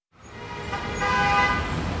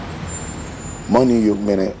My New York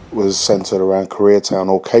Minute was centered around Koreatown,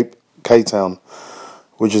 or K-Town,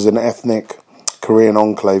 which is an ethnic Korean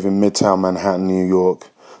enclave in Midtown Manhattan, New York,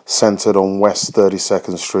 centered on West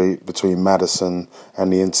 32nd Street between Madison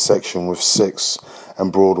and the intersection with 6th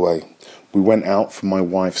and Broadway. We went out for my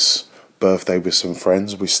wife's birthday with some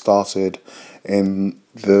friends. We started in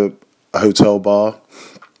the hotel bar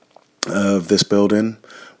of this building.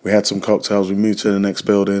 We had some cocktails. We moved to the next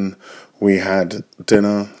building. We had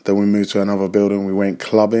dinner. Then we moved to another building. We went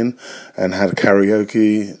clubbing and had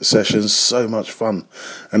karaoke sessions. So much fun.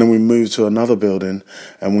 And then we moved to another building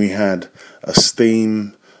and we had a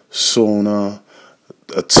steam sauna,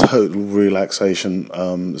 a total relaxation,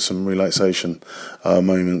 some relaxation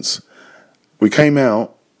moments. We came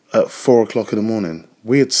out at 4 o'clock in the morning.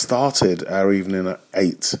 We had started our evening at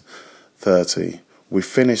 8:30. We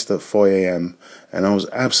finished at 4 a.m. and I was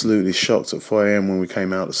absolutely shocked at 4 a.m. when we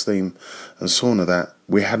came out of steam and sauna that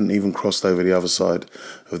we hadn't even crossed over the other side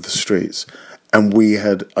of the streets. And we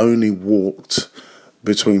had only walked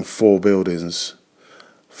between 4 buildings.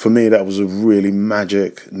 For me, that was a really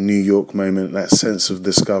magic New York moment, that sense of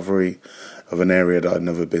discovery of an area that I'd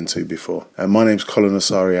never been to before. And my name's Colin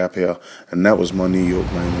Asare-Appiah, and that was my New York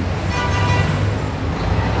moment.